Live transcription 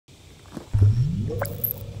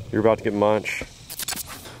You're about to get munched.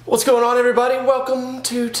 What's going on, everybody? Welcome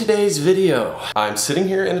to today's video. I'm sitting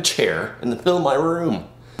here in a chair in the middle of my room.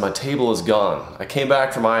 My table is gone. I came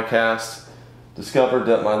back from iCast, discovered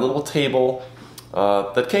that my little table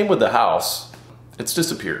that came with the house, it's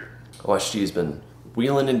disappeared. OSG's been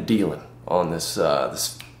wheeling and dealing on this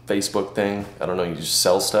this Facebook thing. I don't know, you just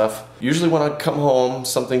sell stuff. Usually when I come home,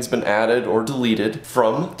 something's been added or deleted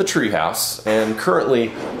from the treehouse, and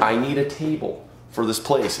currently I need a table for this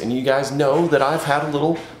place. And you guys know that I've had a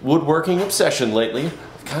little woodworking obsession lately.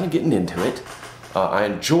 I'm kind of getting into it. I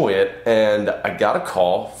enjoy it, and I got a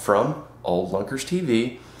call from Old Lunkers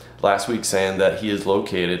TV last week saying that he has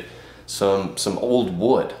located some old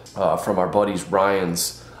wood from our buddies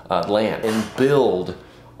Ryan's land and build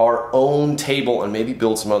our own table and maybe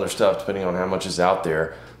build some other stuff depending on how much is out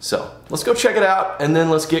there. So let's go check it out and then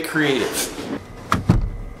let's get creative.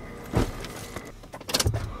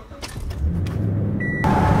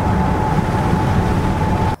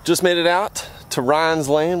 Just made it out to Ryan's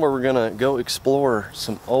land where we're gonna go explore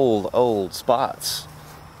some old spots.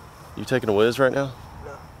 You taking a whiz right now?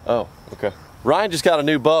 No. Oh, okay. Ryan just got a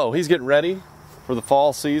new bow. He's getting ready for the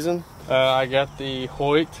fall season. I got the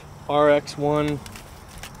Hoyt RX1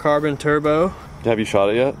 carbon turbo. Have you shot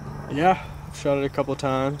it yet? Yeah, I've shot it a couple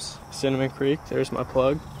times. Cinnamon Creek, there's my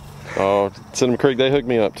plug. Oh, Cinnamon Creek, they hooked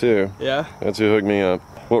me up too. Yeah? That's who hooked me up.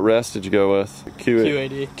 What rest did you go with?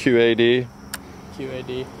 QAD. QAD.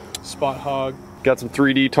 QAD. Spot hog. Got some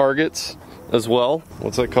 3D targets as well.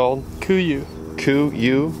 What's that called? Kuyu.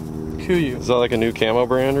 Kuyu? Kuyu. Is that like a new camo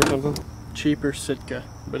brand or something? Cheaper Sitka,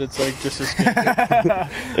 but it's like just as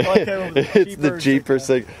It's the cheaper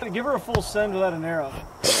Sitka. Give her a full send without an arrow.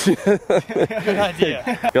 Good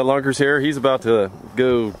idea. Got Lunkers here. He's about to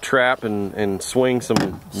go trap and swing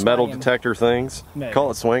some metal detector things. Maybe.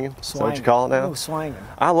 Call it swinging? Is that what you call it now? Oh, swinging.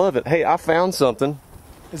 I love it. Hey, I found something.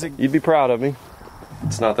 Is it You'd be proud of me.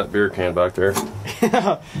 It's not that beer can back there.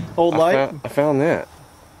 old light? I found that.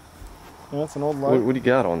 Yeah, that's an old light. What do you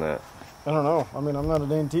got on that? I don't know. I mean, I'm not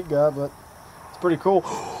an antique guy, but it's pretty cool.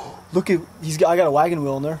 Look at I got a wagon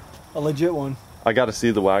wheel in there, a legit one. I got to see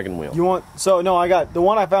the wagon wheel. You want? So no, I got the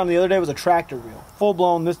one I found the other day was a tractor wheel, full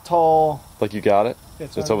blown, this tall. Like you got it?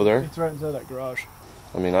 It's right, over there. It's right inside that garage.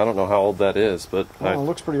 I mean, I don't know how old that is, but It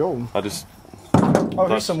looks pretty old. I just. Oh,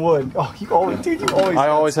 here's some wood. Oh, you always, dude, you always. I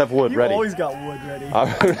always have wood ready. You always got wood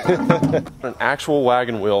ready. An actual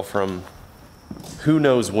wagon wheel from who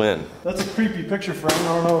knows when. That's a creepy picture frame.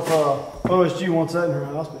 I don't know if OSG wants that in her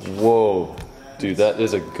house. But Whoa, dude, that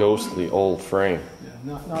is a ghostly old frame.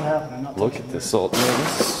 yeah, not happening. Not Look at this old. Man,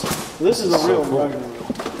 This is a so real cool. wagon wheel.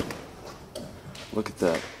 Look at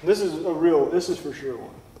that. This is a real. This is for sure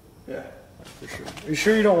one. Yeah, for sure. Are you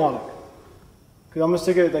sure you don't want it? Because I'm gonna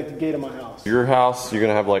stick it at like the gate of my house. Your house, you're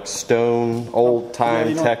gonna have like stone, old time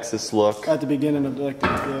you know, Texas look. At the beginning of like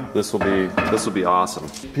the. This will be awesome.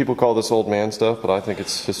 People call this old man stuff, but I think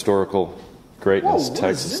it's historical greatness, Whoa,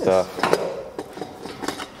 Texas is stuff.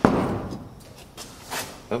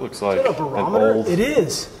 That looks like Is that a barometer? an old, It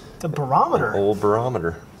is. It's a barometer. old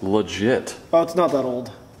barometer. Legit. Oh, it's not that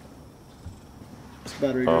old. It's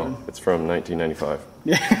battery driven. Oh, it's from 1995.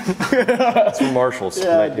 Yeah. It's from Marshall's.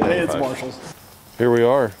 Yeah, 1995. it's Marshall's. Here we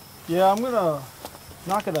are. Yeah, I'm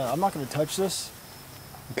not gonna touch this.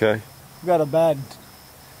 Okay. I've got a bad.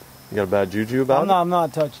 You got a bad juju about I'm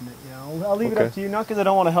not touching it. You know, I'll leave it Okay. up to you. Not because I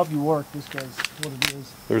don't want to help you work, just because what it is. it?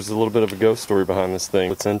 There's a little bit of a ghost story behind this thing.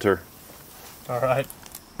 Let's enter. All right.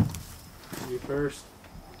 You first.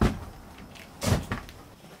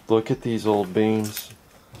 Look at these old beams.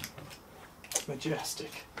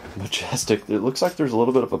 Majestic. Majestic. It looks like there's a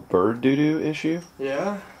little bit of a bird doo-doo issue,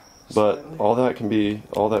 Yeah. but all that can be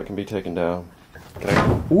taken down.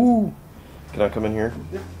 Can I come in here?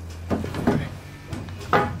 Okay.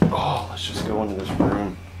 Oh, let's just go into this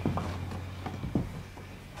room.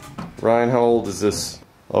 Ryan, how old is this?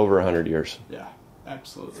 Over 100 years. Yeah.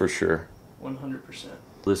 Absolutely. For sure. 100%.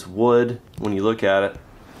 This wood, when you look at it,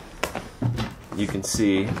 you can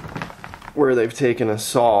see where they've taken a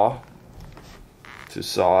saw to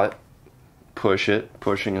saw it,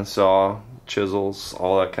 pushing a saw, chisels,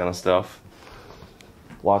 all that kind of stuff.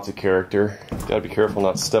 Lots of character. Gotta be careful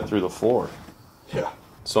not to step through the floor. Yeah.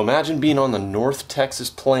 So imagine being on the North Texas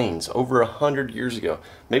plains over 100 years ago,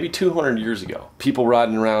 maybe 200 years ago. People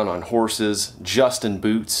riding around on horses, Justin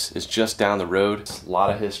Boots is just down the road. It's a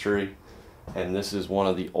lot of history. And this is one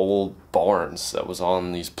of the old barns that was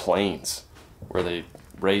on these plains where they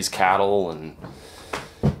raised cattle and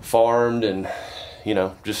farmed and, you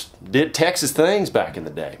know, just did Texas things back in the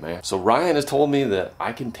day, man. So Ryan has told me that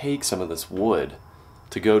I can take some of this wood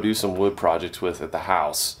to go do some wood projects with at the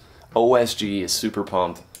house. OSG is super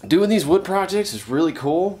pumped. Doing these wood projects is really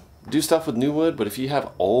cool. Do stuff with new wood, but if you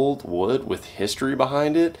have old wood with history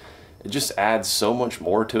behind it, it just adds so much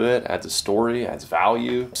more to it, adds a story, adds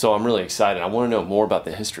value. So I'm really excited. I want to know more about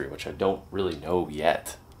the history, which I don't really know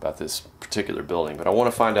yet about this particular building, but I want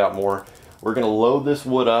to find out more. We're gonna load this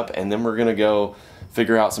wood up and then we're gonna go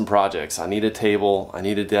figure out some projects. I need a table, I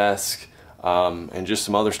need a desk, and just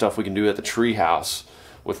some other stuff we can do at the tree house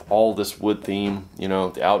with all this wood theme, you know,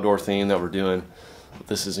 the outdoor theme that we're doing.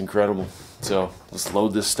 This is incredible. So let's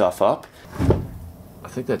load this stuff up. I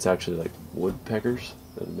think that's actually like woodpeckers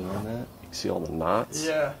that have been on that. You can see all the knots.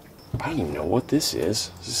 Yeah. I don't even know what this is.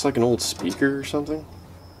 Is this like an old speaker or something?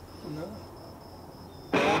 No.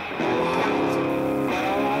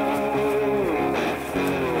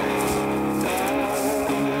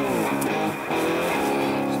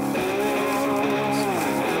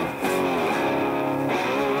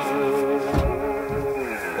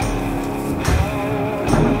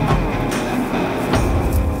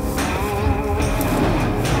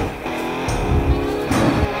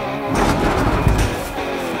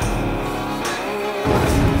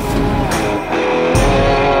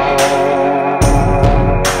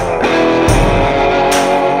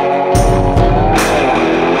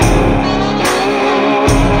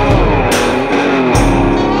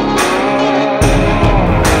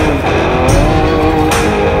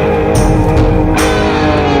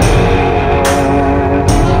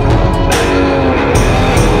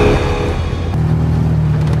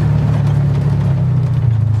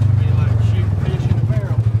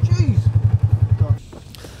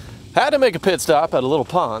 Had to make a pit stop at a little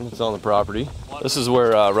pond that's on the property. This is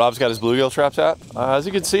where Rob's got his bluegill traps at. As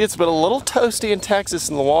you can see, it's been a little toasty in Texas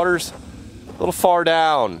and the water's a little far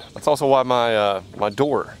down. That's also why my my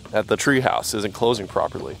door at the treehouse isn't closing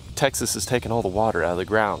properly. Texas is taking all the water out of the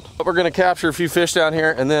ground. But we're gonna capture a few fish down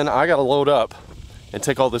here and then I gotta load up and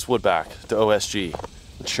take all this wood back to OSG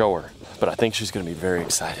and show her. But I think she's gonna be very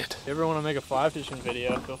excited. If you ever want to make a fly fishing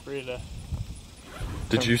video, feel free to.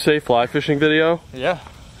 Did you say fly fishing video? Yeah.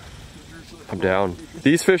 I'm down.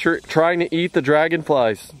 These fish are trying to eat the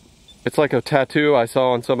dragonflies. It's like a tattoo I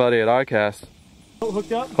saw on somebody at iCast. Oh,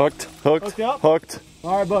 hooked up? Hooked, hooked, Hooked up? hooked.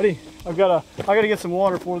 All right, buddy. I gotta get some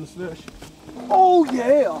water for this fish. Oh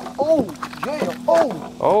yeah! Oh yeah!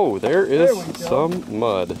 Oh! Oh, there is There we go. some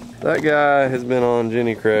mud. That guy has been on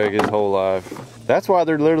Jenny Craig his whole life. That's why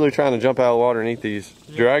they're literally trying to jump out of the water and eat these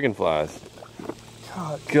dragonflies.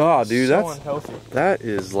 God, dude, so that's unhealthy. that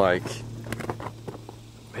is like,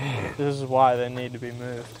 man. This is why they need to be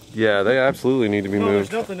moved. Yeah, they absolutely need to be No,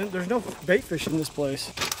 moved. there's no bait fish in this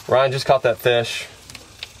place. Ryan just caught that fish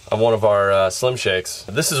on one of our Slim Shakes.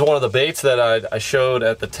 This is one of the baits that I showed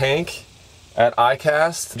at the tank at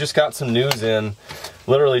iCast. Just got some news in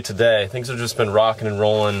literally today. Things have just been rocking and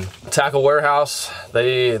rolling. Tackle Warehouse,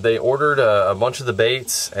 they ordered a bunch of the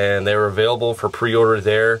baits and they were available for pre-order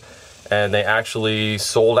there. And they actually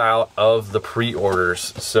sold out of the pre-orders.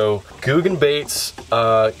 So Guggen Baits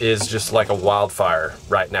is just like a wildfire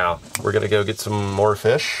right now. We're gonna go get some more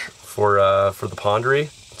fish for the pondery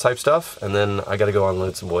type stuff, and then I gotta go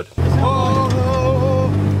unload some wood.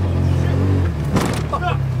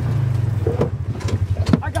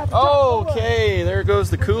 Okay, there goes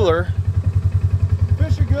the cooler.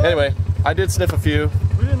 Fish are good. Anyway, I did sniff a few.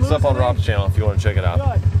 We didn't lose It's up on any? Rob's channel if you want to check it out.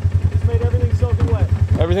 Good. Just made everything soaking wet.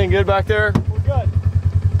 Everything good back there? We're good.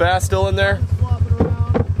 Bass still in there? Flopping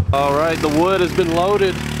around. All right, the wood has been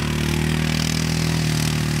loaded.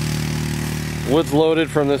 Wood's loaded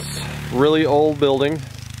from this really old building.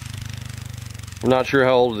 I'm not sure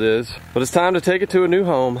how old it is, but it's time to take it to a new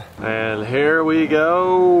home. And here we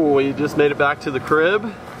go. We just made it back to the crib,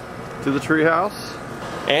 to the treehouse.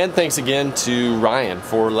 And thanks again to Ryan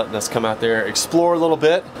for letting us come out there, explore a little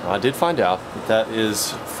bit. I did find out that that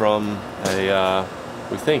is from a,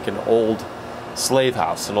 we think, an old slave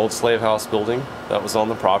house, an old slave house building that was on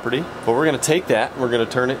the property. But we're gonna take that, and we're gonna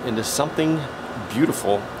turn it into something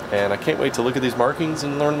beautiful. And I can't wait to look at these markings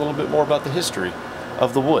and learn a little bit more about the history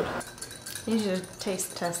of the wood. You should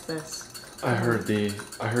taste test this. I heard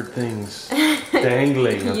things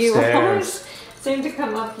dangling upstairs. You always seem to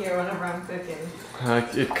come up here whenever I'm cooking.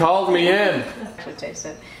 It called me in. I should taste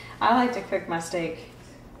it. I like to cook my steak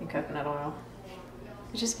in coconut oil.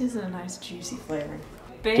 It just gives it a nice juicy flavor.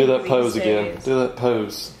 Do that pose again. Do that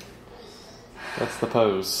pose. That's the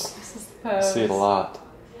pose. This is the I pose. see it a lot.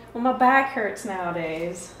 Well, my back hurts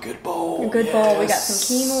nowadays. Good bowl. A good bowl. We got yes.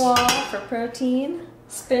 some quinoa for protein,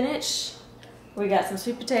 spinach. We got some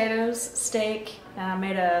sweet potatoes, steak, and I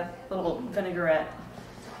made a little vinaigrette.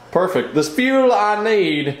 Perfect. This fuel I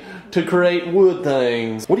need to create wood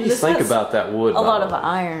things. What do you think about that wood? A lot of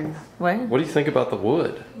iron. What? What do you think about the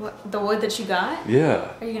wood? What, the wood that you got?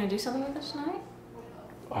 Yeah. Are you gonna do something with it tonight?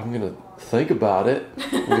 I'm gonna think about it.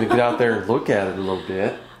 I'm gonna get out there and look at it a little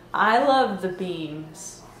bit. I love the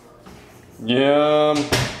beams. Yum.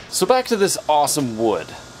 So back to this awesome wood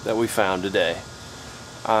that we found today.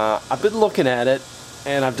 I've been looking at it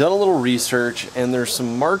and I've done a little research, and there's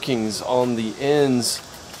some markings on the ends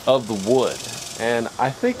of the wood. And I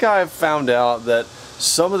think I've found out that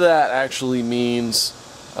some of that actually means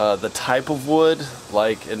the type of wood,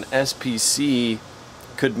 like an SPC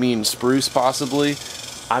could mean spruce possibly.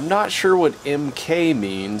 I'm not sure what MK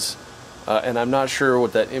means, and I'm not sure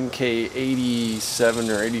what that MK 87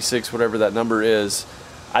 or 86, whatever that number is.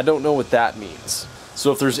 I don't know what that means.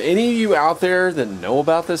 So if there's any of you out there that know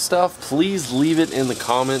about this stuff, please leave it in the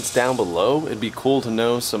comments down below. It'd be cool to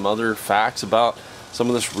know some other facts about some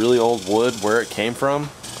of this really old wood, where it came from.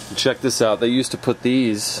 And check this out. They used to put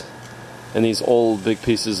these in these old big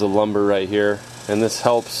pieces of lumber right here, and this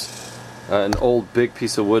helps an old big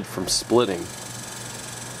piece of wood from splitting.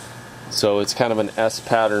 So it's kind of an S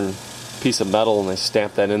pattern piece of metal, and they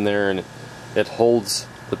stamp that in there, and it holds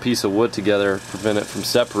the piece of wood together, prevent it from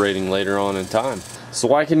separating later on in time.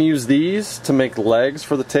 So I can use these to make legs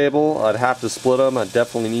for the table. I'd have to split them. I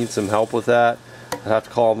definitely need some help with that. I'd have to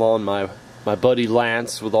call on my buddy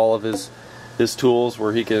Lance with all of his tools,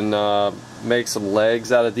 where he can make some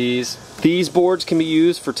legs out of these. These boards can be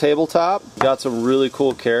used for tabletop. Got some really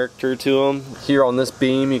cool character to them. Here on this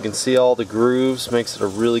beam you can see all the grooves, makes it a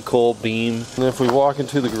really cool beam. And if we walk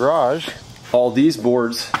into the garage, all these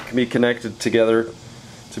boards can be connected together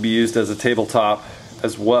to be used as a tabletop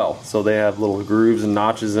as well. So they have little grooves and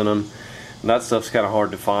notches in them, and that stuff's kind of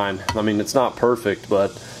hard to find. I mean, it's not perfect,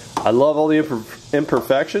 but I love all the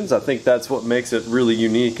imperfections. I think that's what makes it really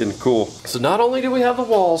unique and cool. So not only do we have the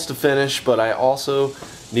walls to finish, but I also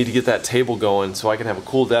need to get that table going so I can have a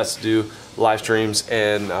cool desk to do live streams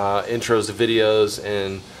and intros to videos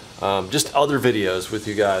and just other videos with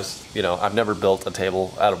you guys. You know, I've never built a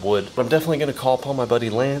table out of wood, but I'm definitely gonna call upon my buddy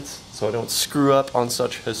Lance so I don't screw up on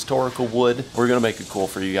such historical wood. We're gonna make it cool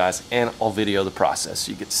for you guys, and I'll video the process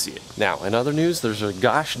so you get to see it. Now, in other news, there's a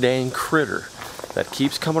gosh dang critter that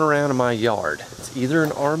keeps coming around in my yard. It's either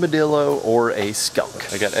an armadillo or a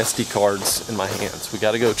skunk. I got SD cards in my hands. We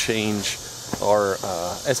gotta go change our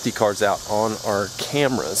SD cards out on our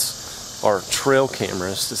cameras, our trail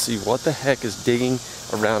cameras, to see what the heck is digging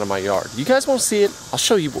around in my yard. You guys want to see it? I'll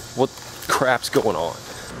show you what crap's going on.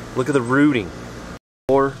 Look at the rooting.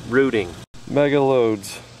 More rooting. Mega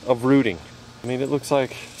loads of rooting. I mean, it looks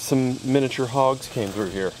like some miniature hogs came through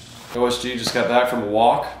here. OSG just got back from a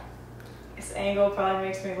walk. This angle probably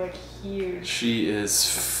makes me look huge. She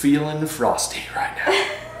is feeling frosty right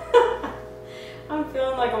now. I'm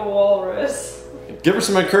feeling like a walrus. Give her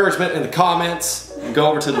some encouragement in the comments, and go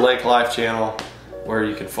over to the Lake Life channel where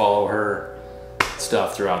you can follow her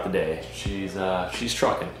stuff throughout the day. She's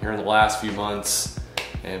trucking here in the last few months,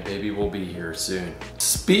 and baby will be here soon.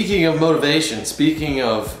 Speaking of motivation, speaking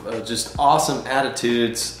of just awesome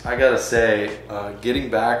attitudes, I gotta say, getting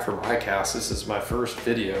back from ICAST, this is my first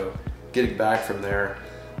video, getting back from there,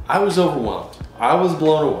 I was overwhelmed. I was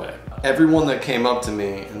blown away. Everyone that came up to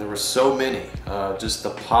me, and there were so many, just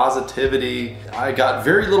the positivity. I got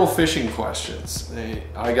very little fishing questions.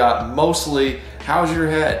 I got mostly, how's your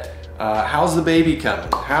head? How's the baby coming?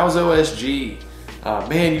 How's OSG?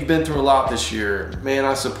 Man, you've been through a lot this year. Man,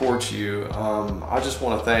 I support you. I just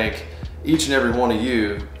want to thank each and every one of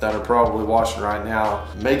you that are probably watching right now,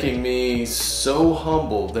 making me so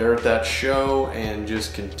humbled there at that show and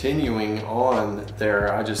just continuing on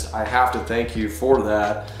there. I have to thank you for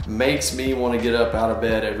that. Makes me want to get up out of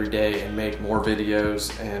bed every day and make more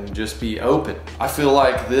videos and just be open. I feel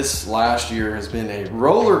like this last year has been a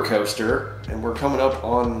roller coaster, and we're coming up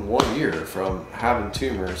on 1 year from having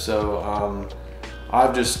tumors. So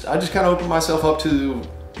I just kind of opened myself up to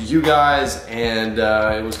you guys, and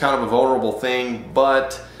it was kind of a vulnerable thing,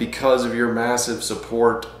 but because of your massive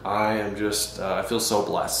support, I am just, I feel so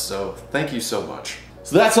blessed. So thank you so much.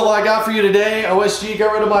 So that's all I got for you today. OSG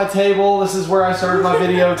got rid of my table. This is where I started my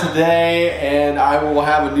video today, and I will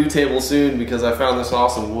have a new table soon because I found this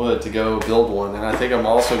awesome wood to go build one. And I think I'm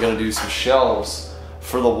also gonna do some shelves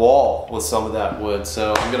for the wall with some of that wood.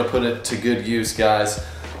 So I'm gonna put it to good use, guys.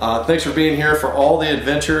 Thanks for being here for all the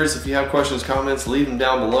adventures. If you have questions, comments, leave them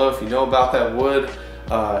down below. If you know about that wood,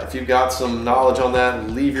 if you've got some knowledge on that,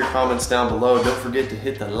 leave your comments down below. Don't forget to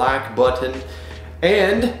hit the like button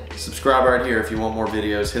and subscribe right here if you want more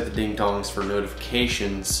videos. Hit the ding dongs for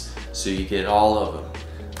notifications so you get all of them.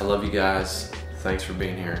 I love you guys. Thanks for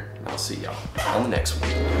being here. I'll see y'all on the next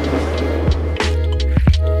one.